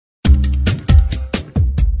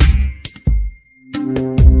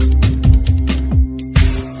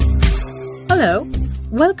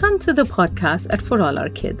Welcome to the podcast at For All Our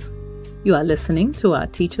Kids. You are listening to our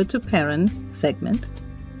Teacher to Parent segment.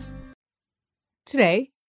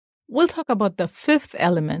 Today, we'll talk about the fifth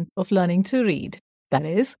element of learning to read, that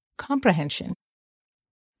is, comprehension.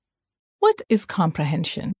 What is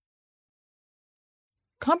comprehension?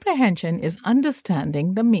 Comprehension is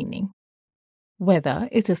understanding the meaning, whether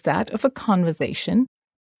it is that of a conversation,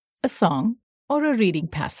 a song, or a reading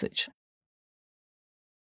passage.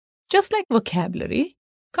 Just like vocabulary,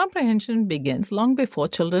 comprehension begins long before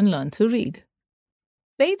children learn to read.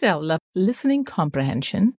 They develop listening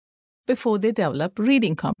comprehension before they develop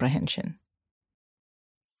reading comprehension.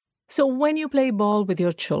 So when you play ball with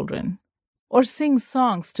your children or sing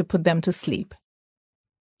songs to put them to sleep,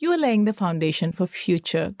 you are laying the foundation for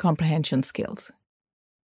future comprehension skills.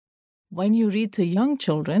 When you read to young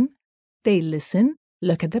children, they listen,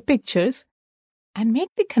 look at the pictures, and make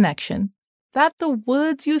the connection that the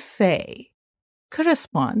words you say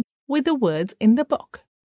correspond with the words in the book.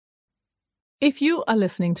 If you are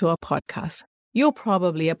listening to a podcast, you're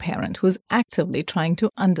probably a parent who's actively trying to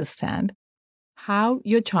understand how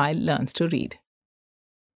your child learns to read.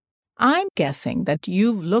 I'm guessing that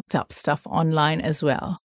you've looked up stuff online as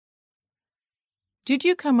well. Did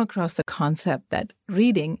you come across the concept that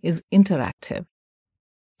reading is interactive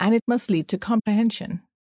and it must lead to comprehension?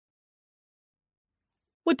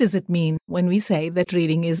 What does it mean when we say that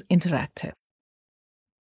reading is interactive?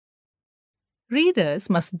 Readers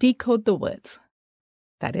must decode the words,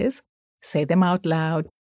 that is, say them out loud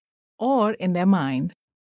or in their mind,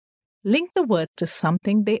 link the word to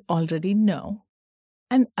something they already know,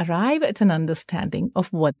 and arrive at an understanding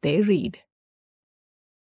of what they read.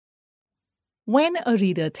 When a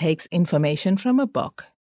reader takes information from a book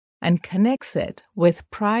and connects it with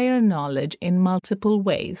prior knowledge in multiple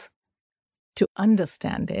ways, to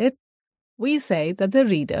understand it, we say that the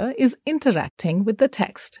reader is interacting with the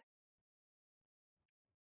text.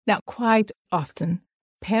 Now, quite often,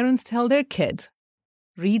 parents tell their kids,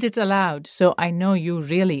 "Read it aloud so I know you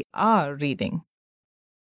really are reading."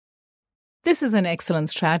 This is an excellent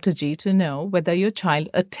strategy to know whether your child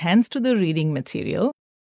attends to the reading material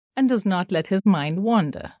and does not let his mind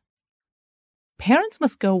wander. Parents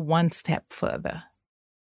must go one step further.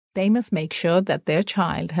 They must make sure that their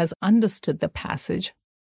child has understood the passage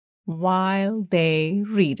while they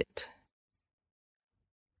read it.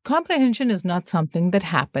 Comprehension is not something that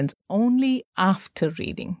happens only after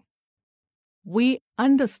reading. We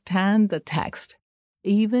understand the text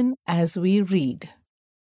even as we read.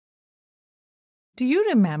 Do you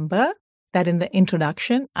remember that in the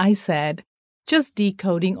introduction I said just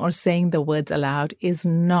decoding or saying the words aloud is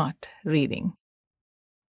not reading?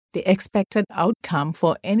 The expected outcome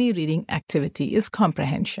for any reading activity is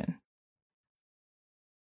comprehension.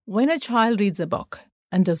 When a child reads a book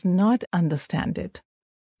and does not understand it,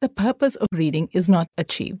 the purpose of reading is not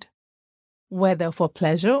achieved, whether for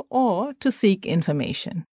pleasure or to seek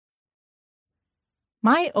information.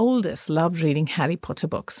 My oldest loved reading Harry Potter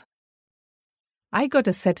books. I got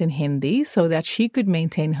a set in Hindi so that she could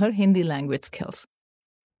maintain her Hindi language skills.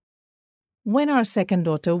 When our second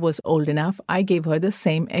daughter was old enough, I gave her the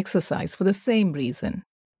same exercise for the same reason.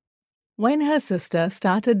 When her sister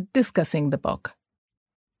started discussing the book,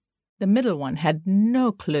 the middle one had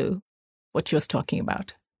no clue what she was talking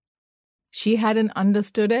about. She hadn't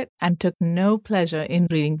understood it and took no pleasure in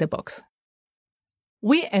reading the books.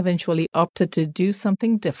 We eventually opted to do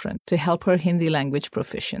something different to help her Hindi language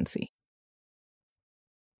proficiency.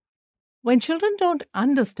 When children don't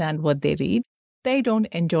understand what they read, they don't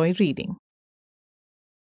enjoy reading.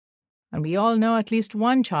 And we all know at least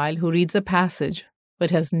one child who reads a passage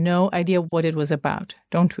but has no idea what it was about,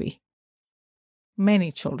 don't we? Many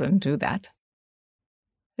children do that.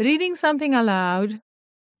 Reading something aloud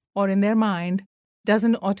or in their mind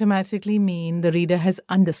doesn't automatically mean the reader has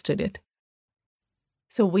understood it.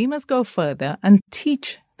 So we must go further and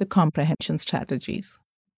teach the comprehension strategies.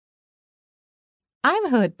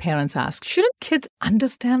 I've heard parents ask, shouldn't kids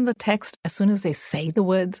understand the text as soon as they say the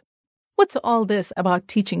words? What's all this about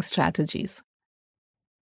teaching strategies?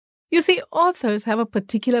 You see, authors have a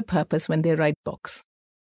particular purpose when they write books.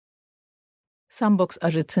 Some books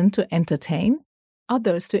are written to entertain,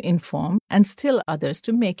 others to inform, and still others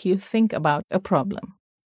to make you think about a problem.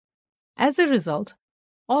 As a result,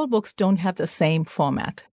 all books don't have the same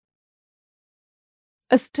format.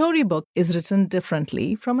 A storybook is written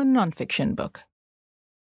differently from a nonfiction book.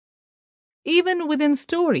 Even within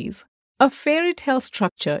stories, a fairy tale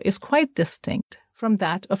structure is quite distinct from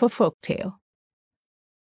that of a folk tale.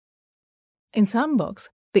 In some books,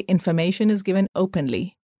 the information is given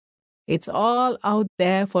openly. It's all out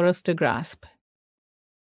there for us to grasp.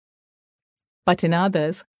 But in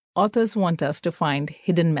others, authors want us to find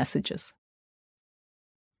hidden messages.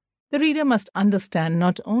 The reader must understand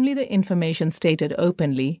not only the information stated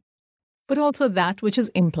openly, but also that which is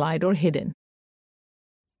implied or hidden.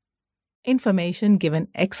 Information given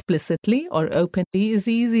explicitly or openly is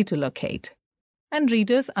easy to locate, and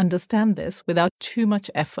readers understand this without too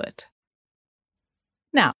much effort.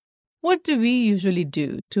 Now, what do we usually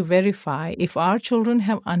do to verify if our children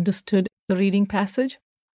have understood the reading passage?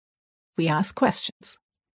 We ask questions.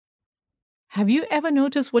 Have you ever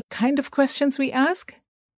noticed what kind of questions we ask?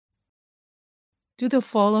 Do the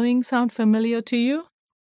following sound familiar to you?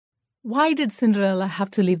 Why did Cinderella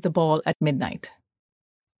have to leave the ball at midnight?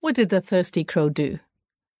 What did the thirsty crow do?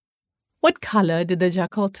 What color did the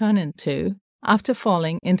jackal turn into after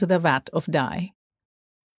falling into the vat of dye?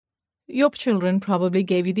 Your children probably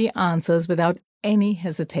gave you the answers without any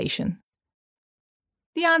hesitation.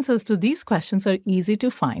 The answers to these questions are easy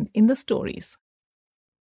to find in the stories.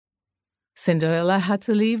 Cinderella had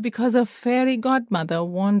to leave because a fairy godmother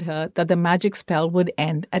warned her that the magic spell would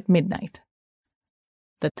end at midnight.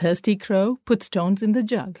 The thirsty crow put stones in the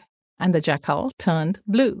jug, and the jackal turned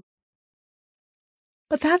blue.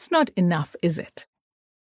 But that's not enough, is it?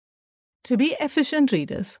 To be efficient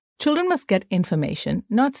readers, children must get information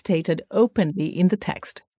not stated openly in the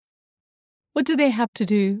text. What do they have to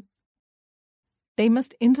do? They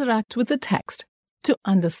must interact with the text to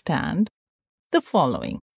understand the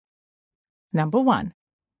following. Number 1.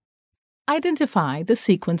 Identify the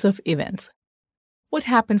sequence of events. What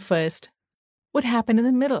happened first? What happened in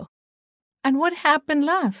the middle? And what happened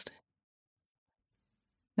last?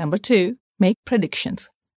 Number 2. Make predictions.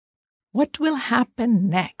 What will happen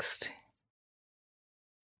next?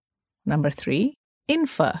 Number 3.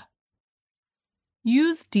 Infer.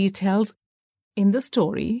 Use details in the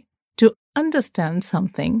story to understand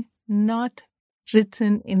something not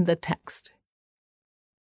written in the text.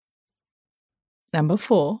 Number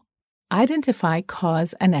 4. Identify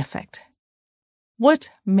cause and effect. What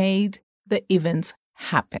made the events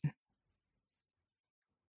happen?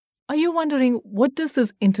 Are you wondering, what does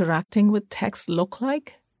this interacting with text look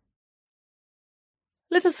like?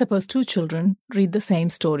 Let us suppose two children read the same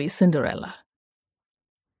story, Cinderella.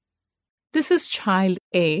 This is child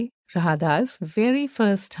A, Radha's very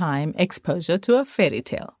first time exposure to a fairy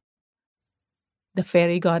tale. The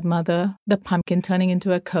fairy godmother, the pumpkin turning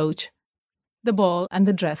into a coach, the ball and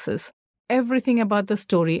the dresses, everything about the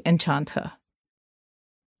story enchant her.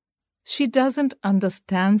 She doesn't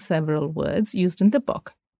understand several words used in the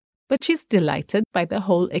book, but she's delighted by the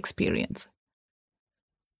whole experience.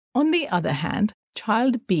 On the other hand,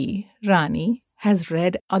 child B, Rani, has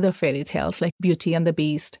read other fairy tales like Beauty and the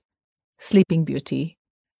Beast, Sleeping Beauty,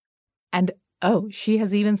 and she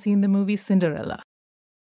has even seen the movie Cinderella.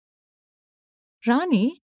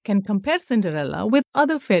 Rani can compare Cinderella with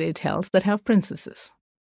other fairy tales that have princesses.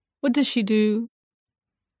 What does she do?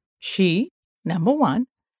 She, number 1,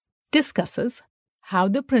 discusses how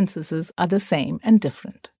the princesses are the same and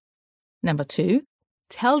different. Number 2,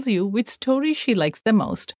 tells you which story she likes the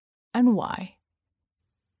most and why.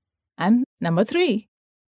 And number 3,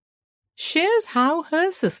 shares how her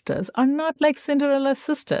sisters are not like Cinderella's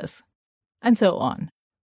sisters, and so on.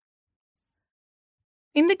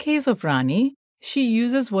 In the case of Rani, she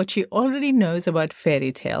uses what she already knows about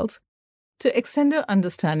fairy tales to extend her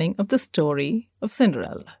understanding of the story of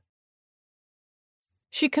Cinderella.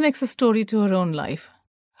 She connects the story to her own life.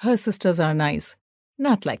 Her sisters are nice,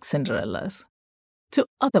 not like Cinderella's. To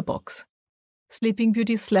other books. Sleeping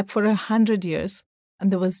Beauty slept for 100 years,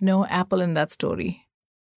 and there was no apple in that story.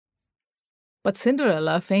 But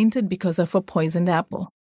Cinderella fainted because of a poisoned apple.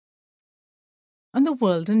 And the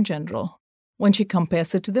world in general, when she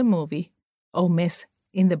compares it to the movie, "Oh, miss,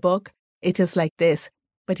 in the book, it is like this,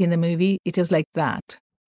 but in the movie, it is like that."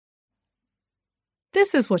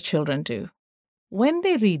 This is what children do. When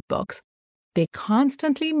they read books, they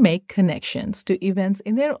constantly make connections to events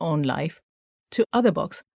in their own life, to other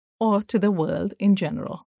books, or to the world in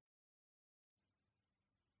general.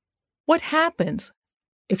 What happens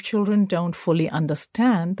if children don't fully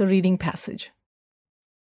understand the reading passage?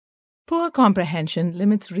 Poor comprehension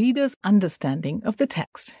limits readers' understanding of the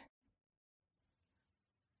text.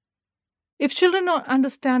 If children don't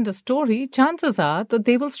understand a story, chances are that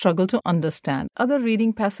they will struggle to understand other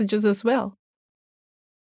reading passages as well.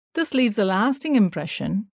 This leaves a lasting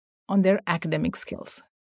impression on their academic skills.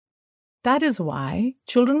 That is why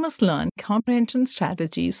children must learn comprehension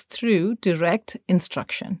strategies through direct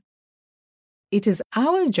instruction. It is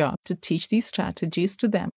our job to teach these strategies to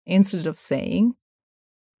them instead of saying,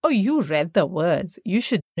 "Oh, you read the words, you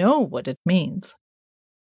should know what it means."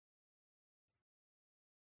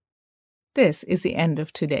 This is the end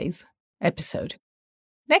of today's episode.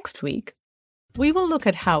 Next week, we will look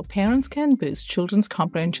at how parents can boost children's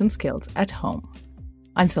comprehension skills at home.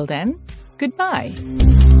 Until then, goodbye.